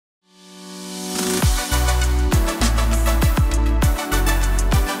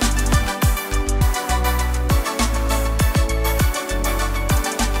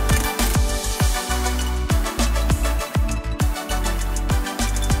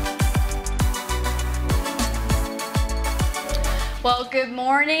Well, good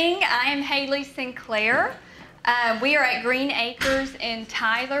morning. I am Hayley Sinclair. We are at Green Acres in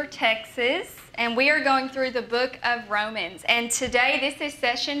Tyler, Texas, and we are going through the book of Romans. And today, this is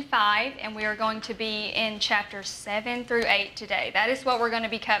session 5, and we are going to be in chapters 7 through 8 today. That is what we're going to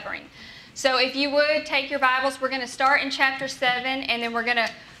be covering. So if you would, take your Bibles. We're going to start in chapter 7, and then we're going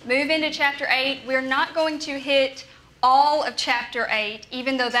to move into chapter 8. We're not going to hit all of chapter 8,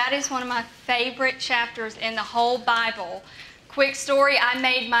 even though that is one of my favorite chapters in the whole Bible. Quick story, I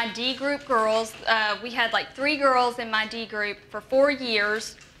made my D group girls. We had like 3 girls in my D group for 4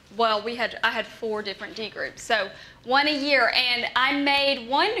 years. Well, I had 4 different D groups, so 1 a year. And I made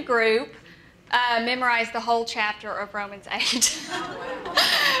one group memorize the whole chapter of Romans 8.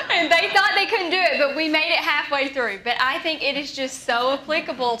 And they thought they couldn't do it, but we made it halfway through. But I think it is just so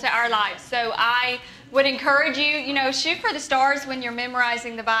applicable to our lives. So I would encourage you, shoot for the stars when you're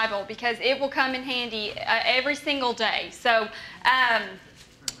memorizing the Bible, because it will come in handy every single day. So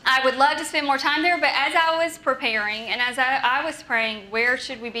I would love to spend more time there, but as I was preparing and as I was praying, where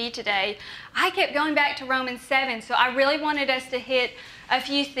should we be today, I kept going back to Romans 7. So I really wanted us to hit a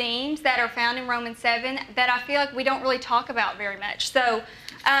few themes that are found in Romans 7 that I feel like we don't really talk about very much. So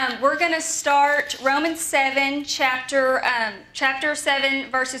we're going to start Romans 7, chapter 7,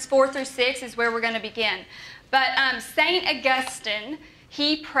 verses 4 through 6 is where we're going to begin. But St. Augustine,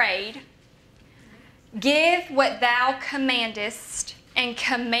 he prayed, "Give what thou commandest, and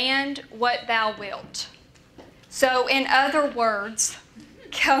command what thou wilt." So in other words,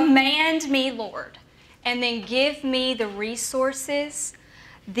 command me, Lord, and then give me the resources,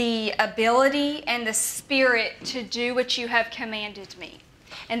 the ability, and the spirit to do what you have commanded me.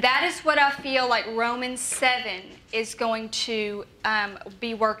 And that is what I feel like Romans 7 is going to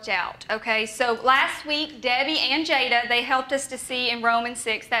be worked out, okay? So last week, Debbie and Jada, they helped us to see in Romans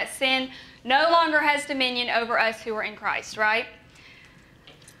 6 that sin no longer has dominion over us who are in Christ, right?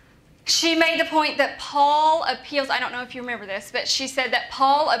 She made the point that Paul appeals, I don't know if you remember this, but she said that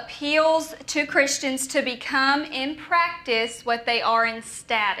Paul appeals to Christians to become in practice what they are in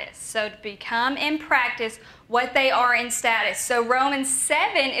status. So to become in practice what they are in status. So Romans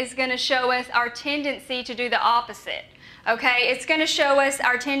 7 is going to show us our tendency to do the opposite. Okay, it's going to show us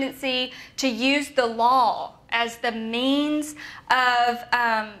our tendency to use the law as the means of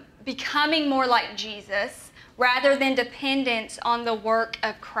becoming more like Jesus, rather than dependence on the work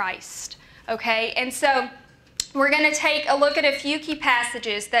of Christ, okay? And so we're going to take a look at a few key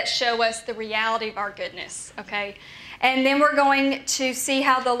passages that show us the reality of our goodness, okay? And then we're going to see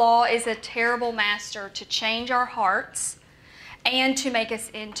how the law is a terrible master to change our hearts and to make us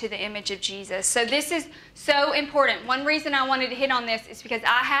into the image of Jesus. So this is so important. One reason I wanted to hit on this is because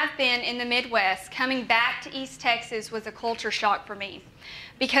I have been in the Midwest. Coming back to East Texas was a culture shock for me,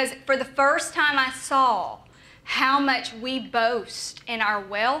 because for the first time I saw how much we boast in our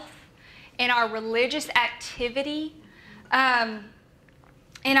wealth, in our religious activity, in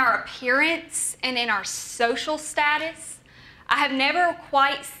our appearance, and in our social status. I have never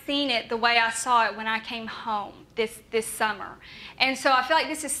quite seen it the way I saw it when I came home this summer. And so I feel like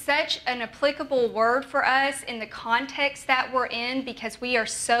this is such an applicable word for us in the context that we're in, because we are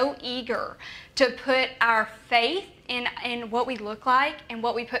so eager to put our faith in what we look like and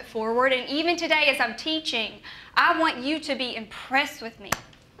what we put forward. And even today as I'm teaching, I want you to be impressed with me.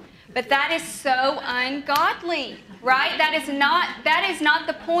 But that is so ungodly, right? That is not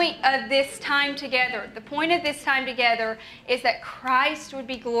the point of this time together. The point of this time together is that Christ would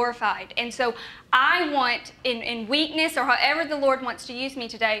be glorified. And so I want, in weakness or however the Lord wants to use me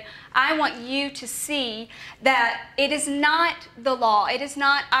today, I want you to see that it is not the law, it is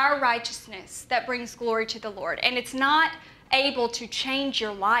not our righteousness that brings glory to the Lord. And it's not able to change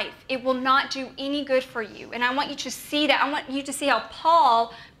your life. It will not do any good for you. And I want you to see that. I want you to see how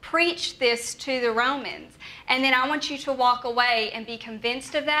Paul preached this to the Romans. And then I want you to walk away and be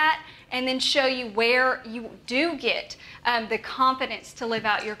convinced of that, and then show you where you do get the confidence to live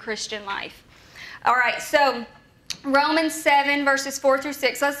out your Christian life. All right, so Romans 7, verses 4 through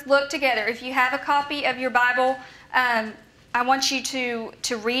 6. Let's look together. If you have a copy of your Bible, I want you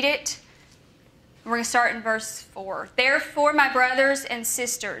to read it. We're going to start in verse 4. "Therefore, my brothers and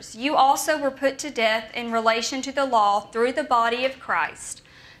sisters, you also were put to death in relation to the law through the body of Christ,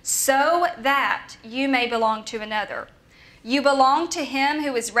 so that you may belong to another. You belong to him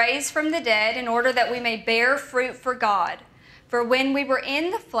who is raised from the dead, in order that we may bear fruit for God. For when we were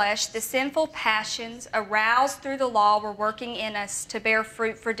in the flesh, the sinful passions aroused through the law were working in us to bear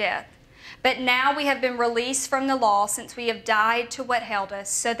fruit for death. But now we have been released from the law, since we have died to what held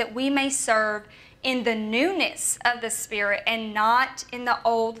us, so that we may serve in the newness of the Spirit and not in the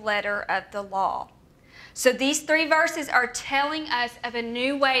old letter of the law. So these 3 verses are telling us of a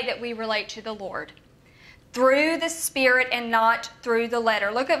new way that we relate to the Lord. Through the Spirit and not through the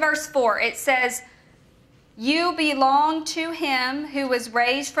letter. Look at verse 4. It says, you belong to him who was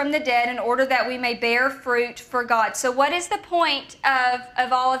raised from the dead in order that we may bear fruit for God. So what is the point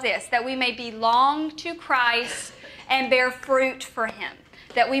of all of this? That we may belong to Christ and bear fruit for him.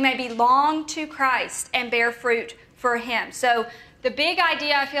 That we may belong to Christ and bear fruit for him. So the big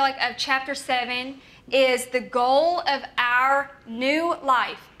idea, I feel like, of chapter 7 is the goal of our new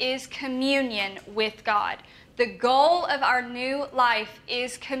life is communion with God. The goal of our new life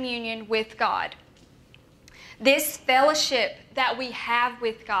is communion with God. This fellowship that we have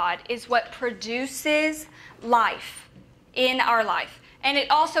with God is what produces life in our life. And it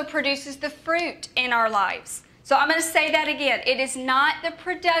also produces the fruit in our lives. So I'm going to say that again. It is not the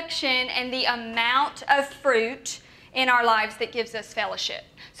production and the amount of fruit in our lives that gives us fellowship.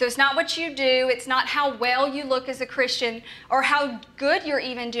 So it's not what you do, it's not how well you look as a Christian or how good you're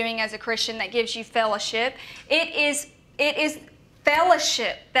even doing as a Christian that gives you fellowship. It is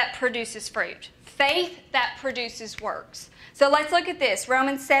fellowship that produces fruit. Faith that produces works. So let's look at this.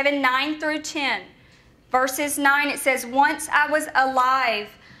 Romans 7, 9 through 10. Verses 9, it says, once I was alive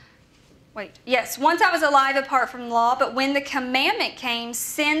apart from the law, but when the commandment came,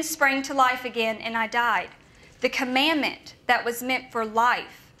 sin sprang to life again, and I died. The commandment that was meant for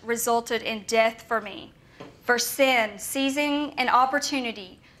life resulted in death for me. For sin, seizing an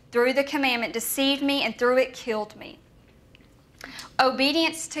opportunity through the commandment, deceived me, and through it killed me.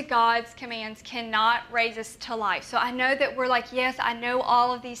 Obedience to God's commands cannot raise us to life. So I know that we're like, yes, I know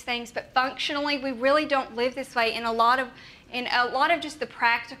all of these things, but functionally we really don't live this way in a lot of just the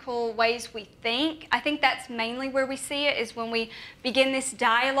practical ways we think. I think that's mainly where we see it, is when we begin this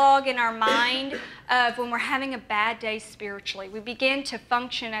dialogue in our mind of when we're having a bad day spiritually. We begin to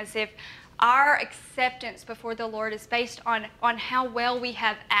function as if our acceptance before the Lord is based on how well we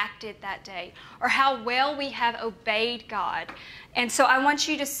have acted that day or how well we have obeyed God. And so I want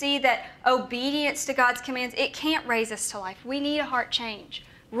you to see that obedience to God's commands, it can't raise us to life. We need a heart change.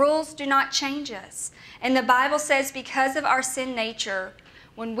 Rules do not change us. And the Bible says because of our sin nature,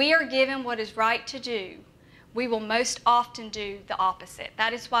 when we are given what is right to do, we will most often do the opposite.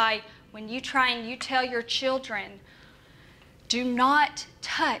 That is why when you try and you tell your children, do not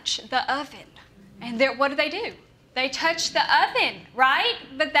touch the oven. And what do? They touch the oven, right?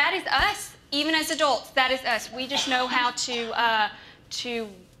 But that is us. Even as adults, that is us. We just know how to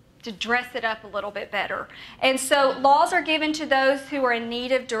dress it up a little bit better. And so laws are given to those who are in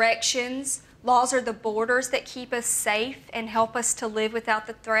need of directions. Laws are the borders that keep us safe and help us to live without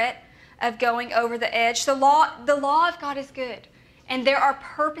the threat of going over the edge. So the law of God is good. And there are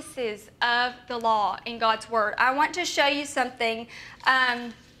purposes of the law in God's Word. I want to show you something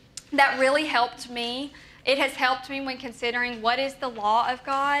that really helped me. It has helped me when considering what is the law of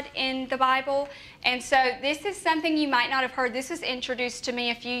God in the Bible. And so this is something you might not have heard. This was introduced to me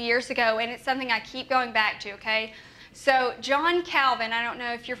a few years ago, and it's something I keep going back to, okay? So John Calvin, I don't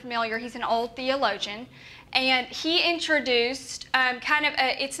know if you're familiar, he's an old theologian, and he introduced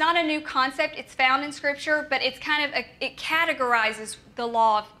it's not a new concept, it's found in Scripture, but it's it categorizes the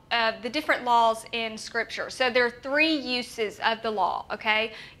law of the different laws in Scripture. So there are 3 uses of the law,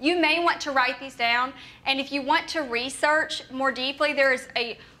 okay? You may want to write these down, and if you want to research more deeply,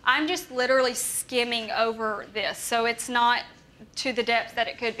 I'm just literally skimming over this, so it's not to the depths that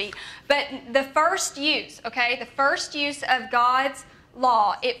it could be. But the first use, okay, the first use of God's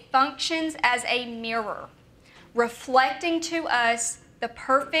law, it functions as a mirror, reflecting to us the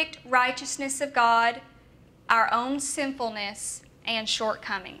perfect righteousness of God, our own sinfulness, and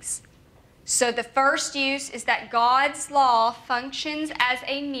shortcomings. So the first use is that God's law functions as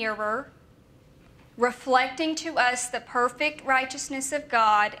a mirror, reflecting to us the perfect righteousness of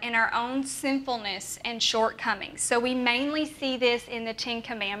God and our own sinfulness and shortcomings. So we mainly see this in the 10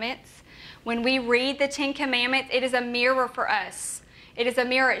 Commandments. When we read the 10 Commandments, it is a mirror for us. It is a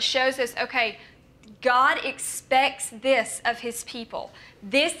mirror. It shows us, okay, God expects this of His people.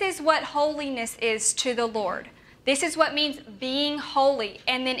 This is what holiness is to the Lord. This is what means being holy.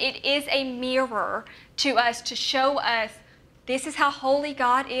 And then it is a mirror to us to show us this is how holy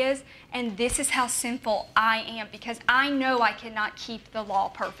God is and this is how sinful I am, because I know I cannot keep the law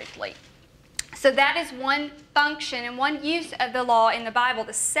perfectly. So that is one function and one use of the law in the Bible.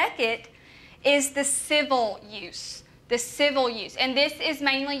 The second is the civil use. The civil use. And this is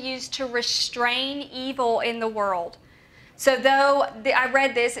mainly used to restrain evil in the world. So I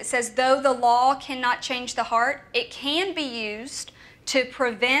read this, it says, though the law cannot change the heart, it can be used to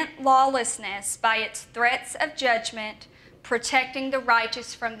prevent lawlessness by its threats of judgment, protecting the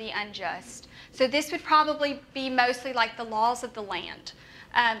righteous from the unjust. So this would probably be mostly like the laws of the land,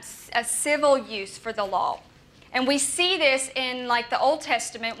 a civil use for the law. And we see this in like the Old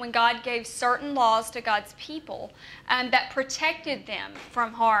Testament when God gave certain laws to God's people that protected them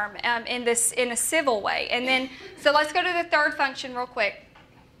from harm in a civil way. And then, so let's go to the third function real quick.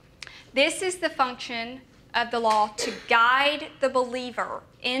 This is the function of the law to guide the believer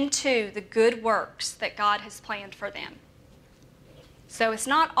into the good works that God has planned for them. So it's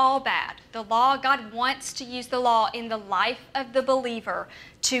not all bad. The law, God wants to use the law in the life of the believer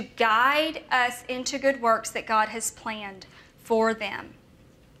to guide us into good works that God has planned for them.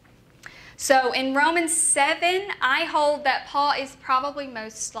 So in Romans 7, I hold that Paul is probably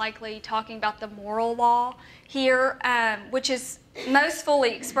most likely talking about the moral law here, which is most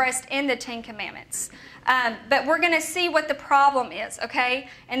fully expressed in the Ten Commandments. But we're going to see what the problem is, okay?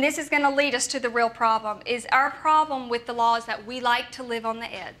 And this is going to lead us to the real problem. Is our problem with the law is that we like to live on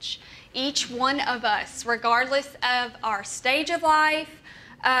the edge. Each one of us, regardless of our stage of life,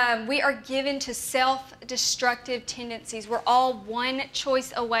 we are given to self-destructive tendencies. We're all one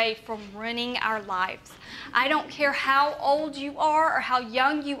choice away from ruining our lives. I don't care how old you are or how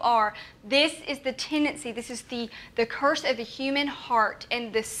young you are. This is the tendency. This is the curse of the human heart,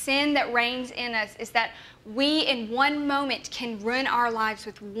 and the sin that reigns in us is that we in one moment can ruin our lives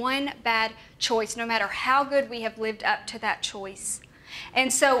with one bad choice, no matter how good we have lived up to that choice.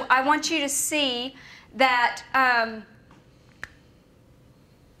 And so I want you to see that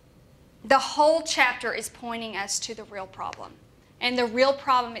the whole chapter is pointing us to the real problem. And the real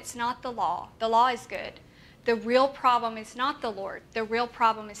problem, it's not the law. The law is good. The real problem is not the Lord. The real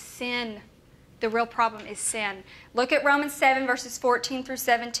problem is sin. The real problem is sin. Look at Romans 7, verses 14 through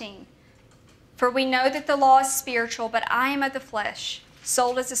 17. For we know that the law is spiritual, but I am of the flesh,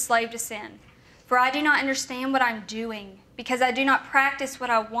 sold as a slave to sin. For I do not understand what I'm doing, because I do not practice what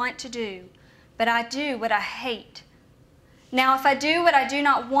I want to do, but I do what I hate. Now, if I do what I do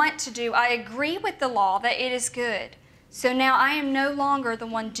not want to do, I agree with the law that it is good. So now I am no longer the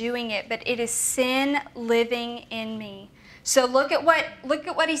one doing it, but it is sin living in me. So look at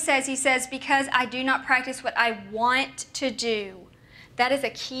what he says. He says, because I do not practice what I want to do. That is a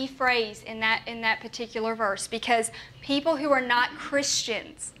key phrase in that particular verse, because people who are not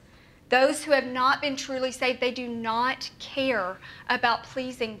Christians, those who have not been truly saved, they do not care about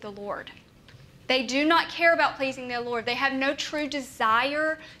pleasing the Lord. They do not care about pleasing their Lord. They have no true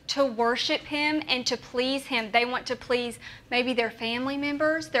desire to worship Him and to please Him. They want to please maybe their family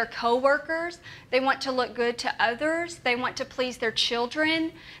members, their co-workers. They want to look good to others. They want to please their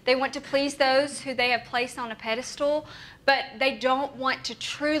children. They want to please those who they have placed on a pedestal. But they don't want to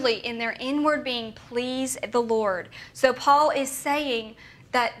truly, in their inward being, please the Lord. So Paul is saying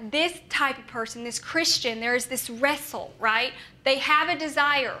that this type of person, this Christian, there is this wrestle, right? They have a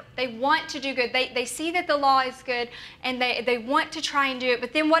desire. They want to do good. They see that the law is good, and they want to try and do it.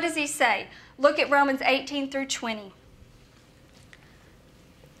 But then what does he say? Look at Romans 18 through 20.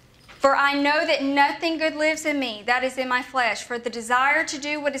 For I know that nothing good lives in me, that is in my flesh. For the desire to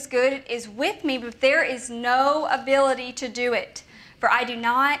do what is good is with me, but there is no ability to do it. For I do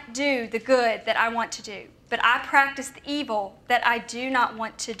not do the good that I want to do, but I practice the evil that I do not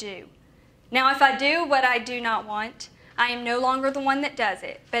want to do. Now if I do what I do not want, I am no longer the one that does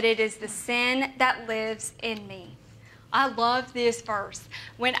it, but it is the sin that lives in me. I love this verse.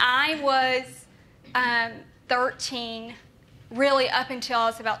 When I was 13, really up until I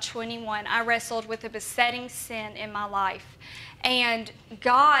was about 21, I wrestled with a besetting sin in my life. And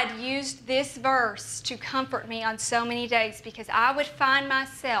God used this verse to comfort me on so many days, because I would find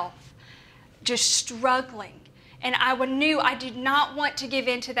myself just struggling. And I knew I did not want to give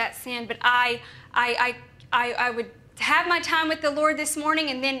in to that sin, but I would have my time with the Lord this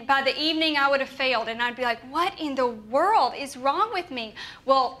morning, and then by the evening I would have failed, and I'd be like, what in the world is wrong with me?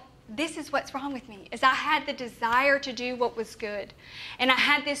 Well, this is what's wrong with me, is I had the desire to do what was good, and I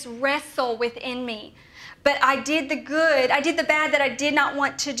had this wrestle within me. But I did the good, I did the bad that I did not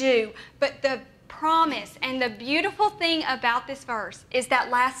want to do. But the promise and the beautiful thing about this verse is that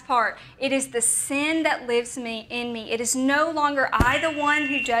last part. It is the sin that lives in me. It is no longer I the one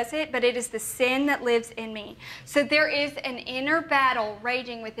who does it, but it is the sin that lives in me. So there is an inner battle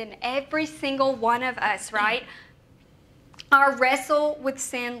raging within every single one of us, right? Our wrestle with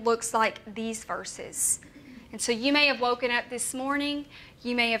sin looks like these verses. And so you may have woken up this morning,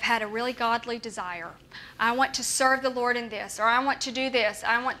 you may have had a really godly desire. I want to serve the Lord in this, or I want to do this.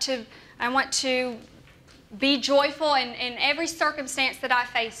 I want to be joyful in every circumstance that I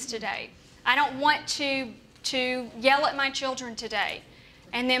face today. I don't want to yell at my children today.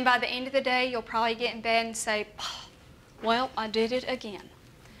 And then by the end of the day, you'll probably get in bed and say, well, I did it again.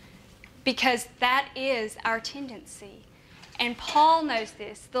 because that is our tendency. And Paul knows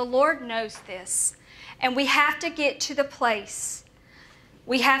this. The Lord knows this. And we have to get to the place.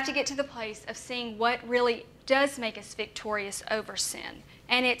 We have to get to the place of seeing what really does make us victorious over sin.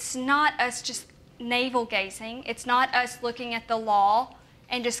 And it's not us just navel-gazing. It's not us looking at the law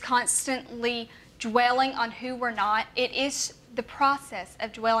and just constantly dwelling on who we're not. It is the process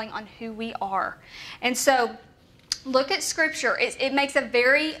of dwelling on who we are. And so, look at Scripture. It makes a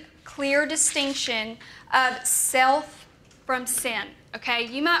very clear distinction of self from sin. Okay?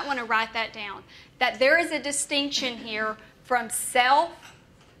 You might want to write that down. That there is a distinction here from self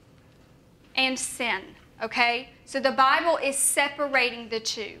and sin. Okay? So the Bible is separating the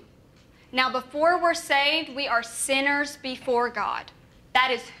two. Now, before we're saved, we are sinners before God.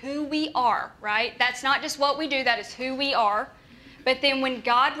 That is who we are, right? That's not just what we do, that is who we are. But then when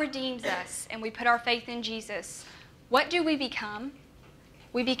God redeems us and we put our faith in Jesus, what do we become?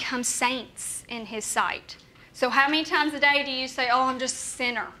 We become saints in His sight. So how many times a day do you say, oh, I'm just a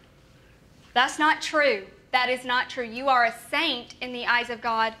sinner? That's not true. That is not true. You are a saint in the eyes of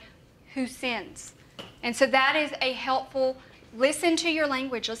God who sins. And so that is a helpful, listen to your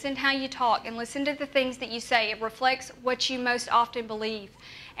language, listen to how you talk, and listen to the things that you say. It reflects what you most often believe.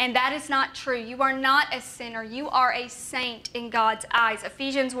 And that is not true. You are not a sinner. You are a saint in God's eyes.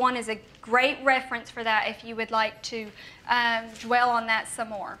 Ephesians 1 is a great reference for that if you would like to dwell on that some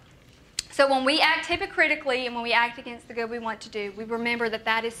more. So when we act hypocritically and when we act against the good we want to do, we remember that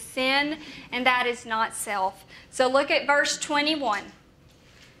that is sin and that is not self. So look at verse 21.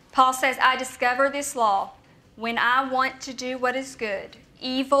 Paul says, I discover this law. When I want to do what is good,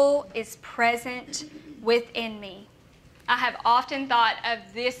 evil is present within me. I have often thought of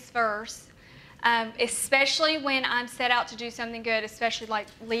this verse, especially when I'm set out to do something good, especially like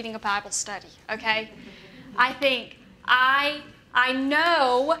leading a Bible study, okay? I think, I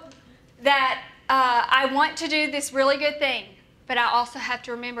know that I want to do this really good thing, but I also have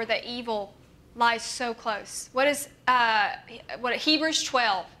to remember that evil lies so close. What Hebrews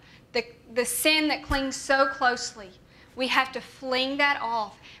 12, the sin that clings so closely, we have to fling that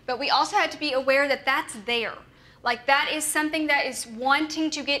off. But we also have to be aware that that's there. Like that is something that is wanting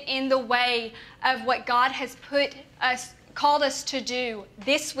to get in the way of what God has called us to do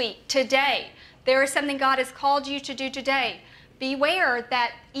this week, today. There is something God has called you to do today. Beware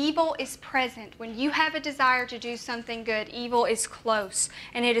that evil is present. When you have a desire to do something good, evil is close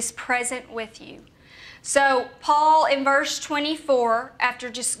and it is present with you. So Paul in verse 24, after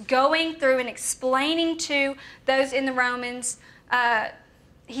just going through and explaining to those in the Romans,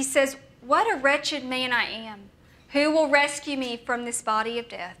 he says, what a wretched man I am. Who will rescue me from this body of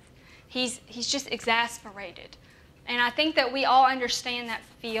death? He's just exasperated. And I think that we all understand that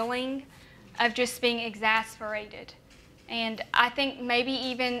feeling of just being exasperated. And I think maybe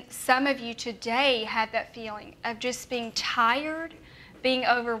even some of you today have that feeling of just being tired, being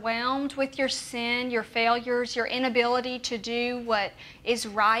overwhelmed with your sin, your failures, your inability to do what is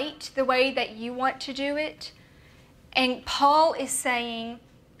right the way that you want to do it. And Paul is saying,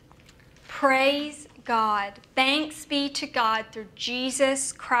 praise God. Thanks be to God through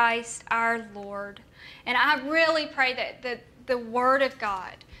Jesus Christ our Lord. And I really pray that the Word of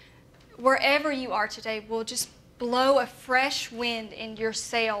God, wherever you are today, will just blow a fresh wind in your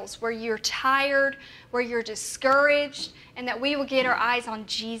sails where you're tired, where you're discouraged, and that we will get our eyes on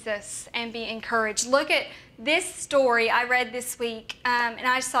Jesus and be encouraged. Look at this story I read this week, and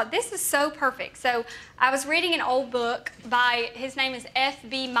I just thought, this is so perfect. So I was reading an old book by, his name is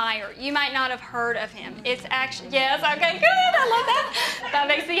F.B. Meyer. You might not have heard of him. It's actually, yes, okay, good, I love that. That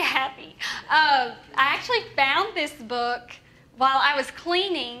makes me happy. I actually found this book while I was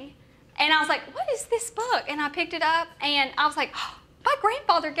cleaning, and I was like, what is this book? And I picked it up, and I was like, oh, my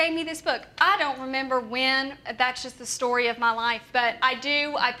grandfather gave me this book. I don't remember when. That's just the story of my life. But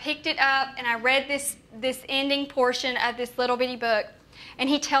I picked it up, and I read this ending portion of this little bitty book. And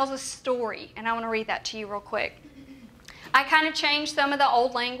he tells a story, and I want to read that to you real quick. I kind of changed some of the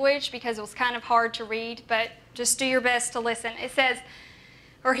old language because it was kind of hard to read, but just do your best to listen. It says,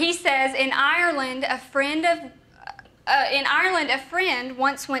 or he says, in Ireland, a friend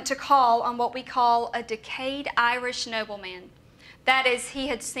once went to call on what we call a decayed Irish nobleman. That is, he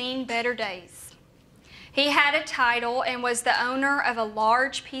had seen better days. He had a title and was the owner of a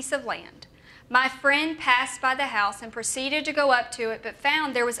large piece of land. My friend passed by the house and proceeded to go up to it, but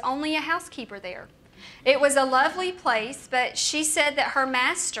found there was only a housekeeper there. It was a lovely place, but she said that her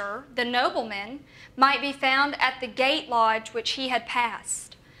master, the nobleman, might be found at the gate lodge which he had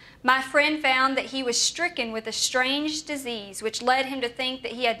passed. My friend found that he was stricken with a strange disease, which led him to think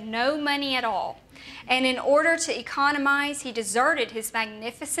that he had no money at all. And in order to economize, he deserted his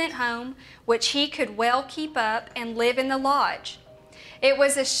magnificent home, which he could well keep up, and live in the lodge. It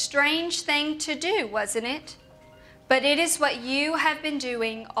was a strange thing to do, wasn't it? But it is what you have been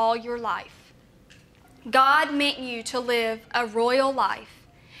doing all your life. God meant you to live a royal life,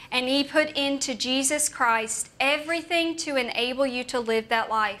 and He put into Jesus Christ everything to enable you to live that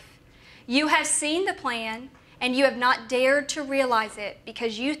life. You have seen the plan, and you have not dared to realize it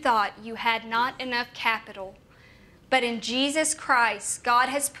because you thought you had not enough capital. But in Jesus Christ, God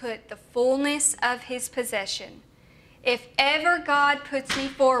has put the fullness of His possession. If ever God puts me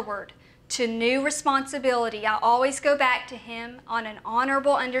forward to new responsibility, I always go back to Him on an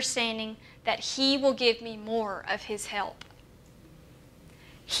honorable understanding that He will give me more of His help.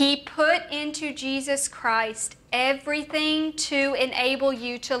 He put into Jesus Christ everything to enable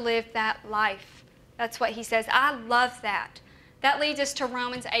you to live that life. That's what He says. I love that. That leads us to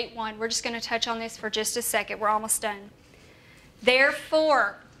Romans 8:1. We're just going to touch on this for just a second. We're almost done.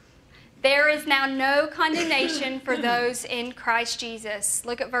 Therefore, there is now no condemnation for those in Christ Jesus.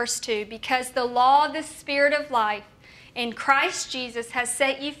 Look at verse 2. Because the law of the Spirit of life in Christ Jesus has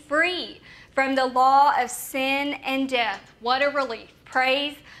set you free from the law of sin and death. What a relief.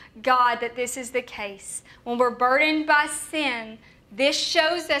 Praise God that this is the case. When we're burdened by sin, this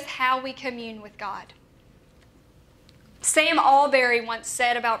shows us how we commune with God. Sam Alberry once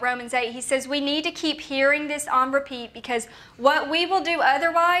said about Romans 8, he says, we need to keep hearing this on repeat because what we will do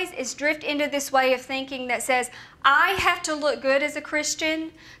otherwise is drift into this way of thinking that says, I have to look good as a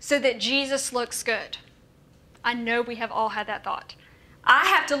Christian so that Jesus looks good. I know we have all had that thought. I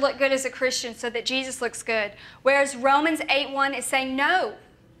have to look good as a Christian so that Jesus looks good. Whereas Romans 8:1 is saying, no,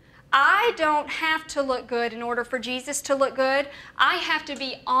 I don't have to look good in order for Jesus to look good. I have to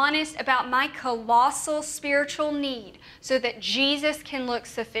be honest about my colossal spiritual need so that Jesus can look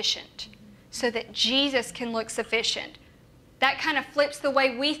sufficient. So that Jesus can look sufficient. That kind of flips the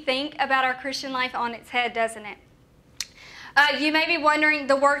way we think about our Christian life on its head, doesn't it? You may be wondering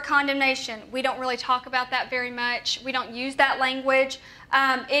the word condemnation. We don't really talk about that very much. We don't use that language.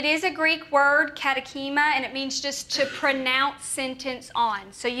 It is a Greek word, katechema, and it means just to pronounce sentence on.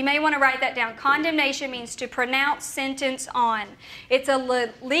 So you may want to write that down. Condemnation means to pronounce sentence on. It's a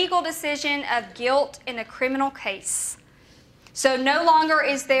legal decision of guilt in a criminal case. So no longer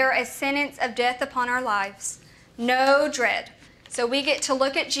is there a sentence of death upon our lives. No dread. So we get to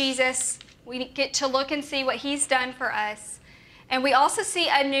look at Jesus. We get to look and see what He's done for us. And we also see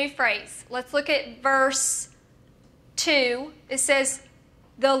a new phrase. Let's look at verse 2. It says,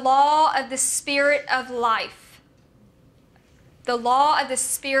 the law of the Spirit of life. The law of the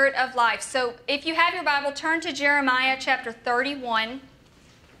Spirit of life. So if you have your Bible, turn to Jeremiah chapter 31.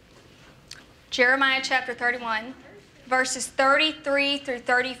 Jeremiah chapter 31, verses 33 through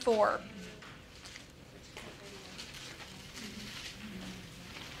 34.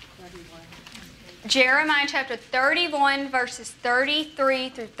 Jeremiah chapter 31, verses 33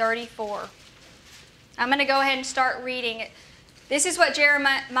 through 34. I'm going to go ahead and start reading it. This is what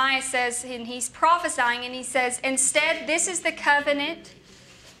Jeremiah says, and he's prophesying, and he says, instead, this is the covenant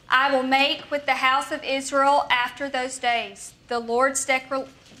I will make with the house of Israel after those days, the Lord's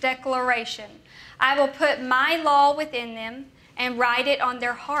declaration. I will put my law within them and write it on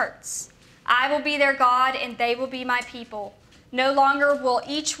their hearts. I will be their God, and they will be my people. No longer will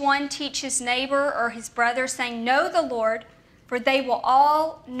each one teach his neighbor or his brother, saying, know the Lord, for they will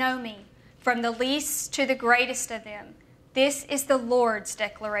all know me, from the least to the greatest of them. This is the Lord's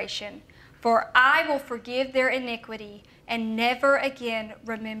declaration. For I will forgive their iniquity and never again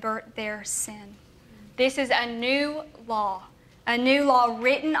remember their sin. This is a new law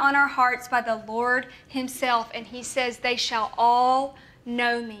written on our hearts by the Lord Himself. And He says, they shall all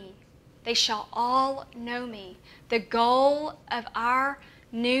know me. They shall all know me. The goal of our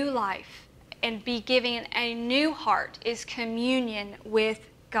new life and be given a new heart is communion with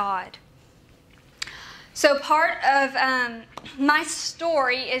God. So part of my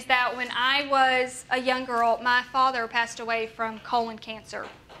story is that when I was a young girl, my father passed away from colon cancer.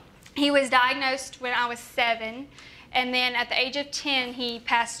 He was diagnosed when I was 7, and then at the age of 10, he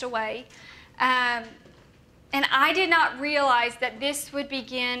passed away. And I did not realize that this would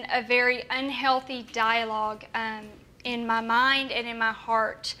begin a very unhealthy dialogue in my mind and in my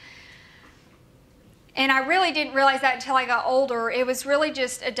heart. And I really didn't realize that until I got older. It was really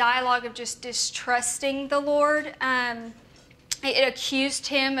just a dialogue of just distrusting the Lord. It accused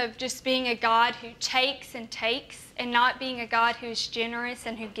Him of just being a God who takes and not being a God who's generous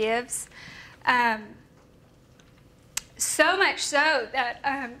and who gives. So much so that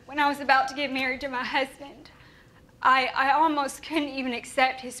when I was about to get married to my husband, I almost couldn't even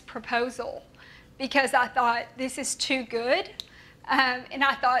accept his proposal because I thought, this is too good. And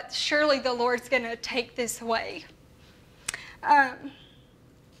I thought, surely the Lord's going to take this away. I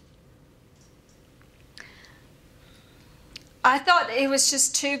thought it was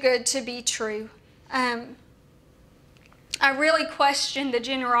just too good to be true. I really questioned the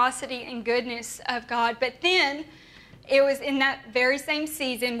generosity and goodness of God. But then it was in that very same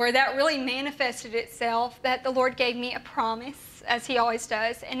season where that really manifested itself that the Lord gave me a promise, as He always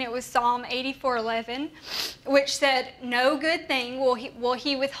does. And it was Psalm 84:11, which said, "No good thing will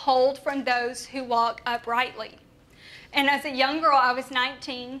he withhold from those who walk uprightly." And as a young girl, I was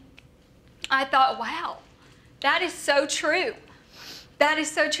 19, I thought, wow, that is so true. That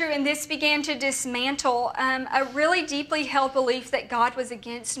is so true. And this began to dismantle a really deeply held belief that God was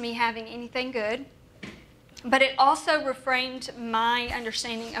against me having anything good. But it also reframed my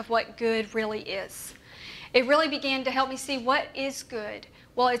understanding of what good really is. It really began to help me see what is good.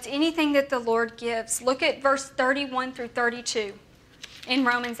 Well, it's anything that the Lord gives. Look at verse 31 through 32 in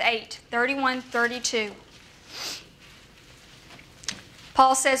Romans 8, 31, 32.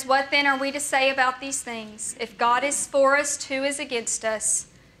 Paul says, "What then are we to say about these things? If God is for us, who is against us?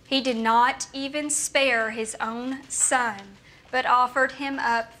 He did not even spare His own Son, but offered Him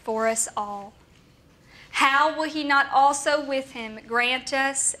up for us all. How will He not also with Him grant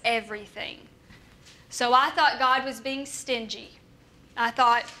us everything?" So I thought God was being stingy. I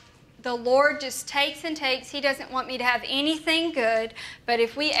thought the Lord just takes and takes. He doesn't want me to have anything good. But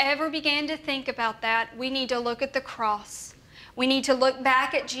if we ever began to think about that, we need to look at the cross. We need to look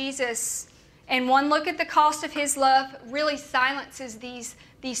back at Jesus. And one look at the cost of His love really silences these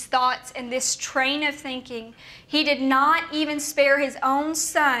thoughts and this train of thinking. He did not even spare His own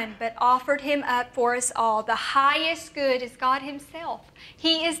Son, but offered Him up for us all. The highest good is God Himself.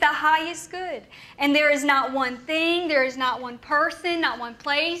 He is the highest good. And there is not one thing, there is not one person, not one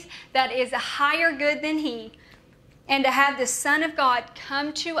place that is a higher good than He. And to have the Son of God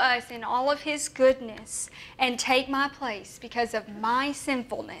come to us in all of His goodness and take my place because of my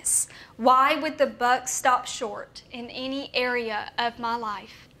sinfulness, why would the buck stop short in any area of my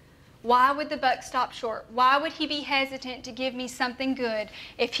life? Why would the buck stop short? Why would He be hesitant to give me something good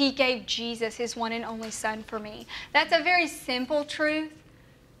if He gave Jesus, His one and only Son, for me? That's a very simple truth.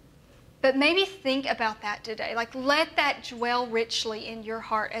 But maybe think about that today. Like, let that dwell richly in your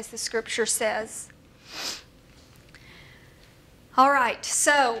heart, as the Scripture says. All right,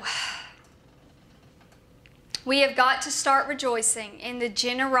 so we have got to start rejoicing in the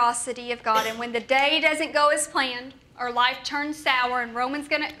generosity of God. And when the day doesn't go as planned, or life turns sour, and Romans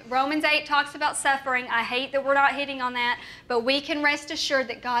 8 talks about suffering. I hate that we're not hitting on that, but we can rest assured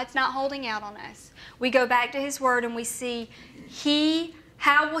that God's not holding out on us. We go back to His Word and we see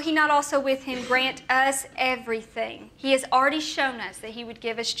how will He not also with Him grant us everything? He has already shown us that He would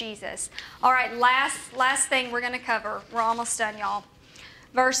give us Jesus. All right, last thing we're going to cover. We're almost done, y'all.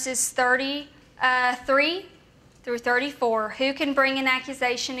 Verses 33 through 34. Who can bring an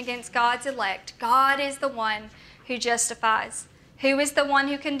accusation against God's elect? God is the one who justifies. Who is the one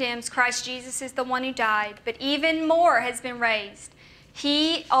who condemns? Christ Jesus is the one who died, but even more has been raised.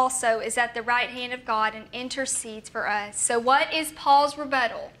 He also is at the right hand of God and intercedes for us. So what is Paul's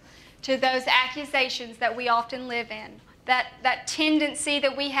rebuttal to those accusations that we often live in? That tendency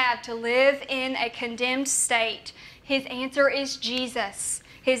that we have to live in a condemned state. His answer is Jesus.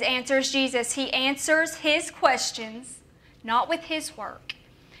 His answer is Jesus. He answers His questions, not with His work.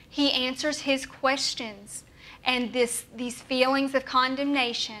 He answers His questions. And these feelings of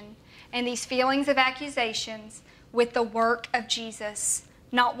condemnation and these feelings of accusations with the work of Jesus.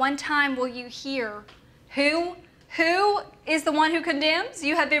 Not one time will you hear, who is the one who condemns?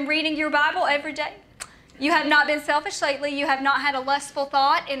 You have been reading your Bible every day. You have not been selfish lately. You have not had a lustful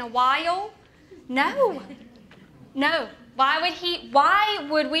thought in a while. No. Why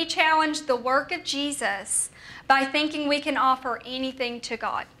would we challenge the work of Jesus by thinking we can offer anything to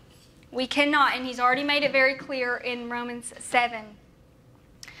God? We cannot, and He's already made it very clear in Romans 7.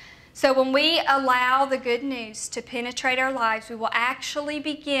 So when we allow the good news to penetrate our lives, we will actually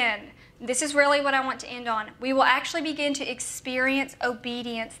begin, this is really what I want to end on, we will actually begin to experience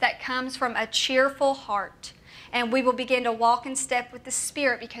obedience that comes from a cheerful heart. And we will begin to walk in step with the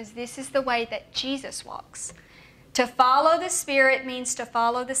Spirit, because this is the way that Jesus walks. To follow the Spirit means to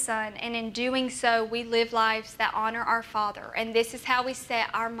follow the Son, and in doing so, we live lives that honor our Father. And this is how we set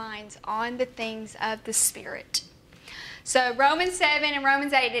our minds on the things of the Spirit. So Romans 7 and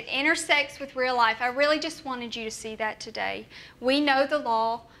Romans 8, it intersects with real life. I really just wanted you to see that today. We know the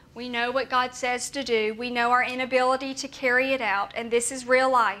law. We know what God says to do. We know our inability to carry it out. And this is real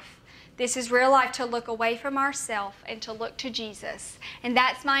life. This is real life, to look away from ourselves and to look to Jesus. And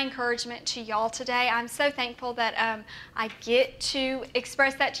that's my encouragement to y'all today. I'm so thankful that I get to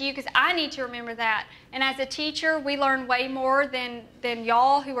express that to you, because I need to remember that. And as a teacher, we learn way more than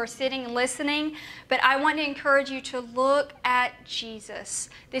y'all who are sitting and listening. But I want to encourage you to look at Jesus.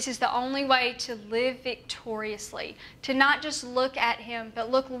 This is the only way to live victoriously. To not just look at Him, but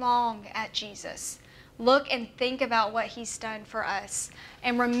look long at Jesus. Look and think about what He's done for us.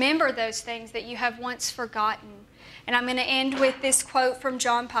 And remember those things that you have once forgotten. And I'm going to end with this quote from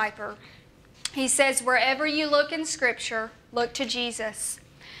John Piper. He says, "Wherever you look in Scripture, look to Jesus.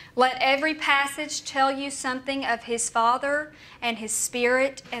 Let every passage tell you something of His Father and His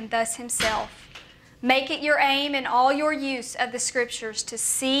Spirit and thus Himself. Make it your aim in all your use of the Scriptures to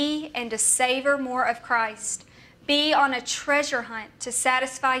see and to savor more of Christ. Be on a treasure hunt to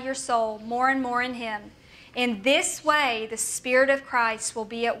satisfy your soul more and more in Him. In this way, the Spirit of Christ will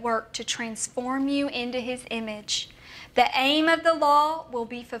be at work to transform you into His image. The aim of the law will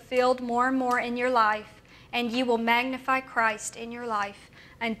be fulfilled more and more in your life, and you will magnify Christ in your life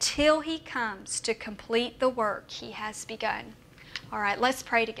until He comes to complete the work He has begun." All right, let's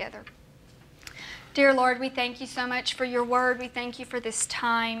pray together. Dear Lord, we thank You so much for Your word. We thank You for this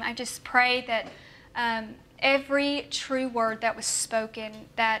time. I just pray that every true word that was spoken,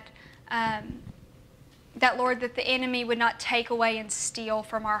 that Lord, that the enemy would not take away and steal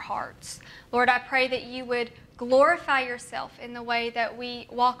from our hearts. Lord, I pray that You would glorify Yourself in the way that we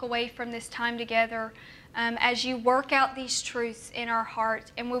walk away from this time together, as You work out these truths in our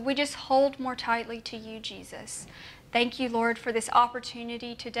hearts, and would we just hold more tightly to You, Jesus. Thank You, Lord, for this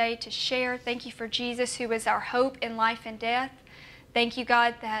opportunity today to share. Thank You for Jesus, who is our hope in life and death. Thank You,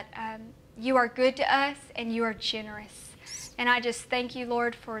 God, that You are good to us and You are generous. And I just thank You,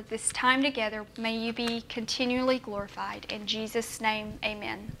 Lord, for this time together. May You be continually glorified. In Jesus' name,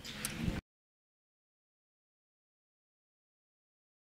 amen.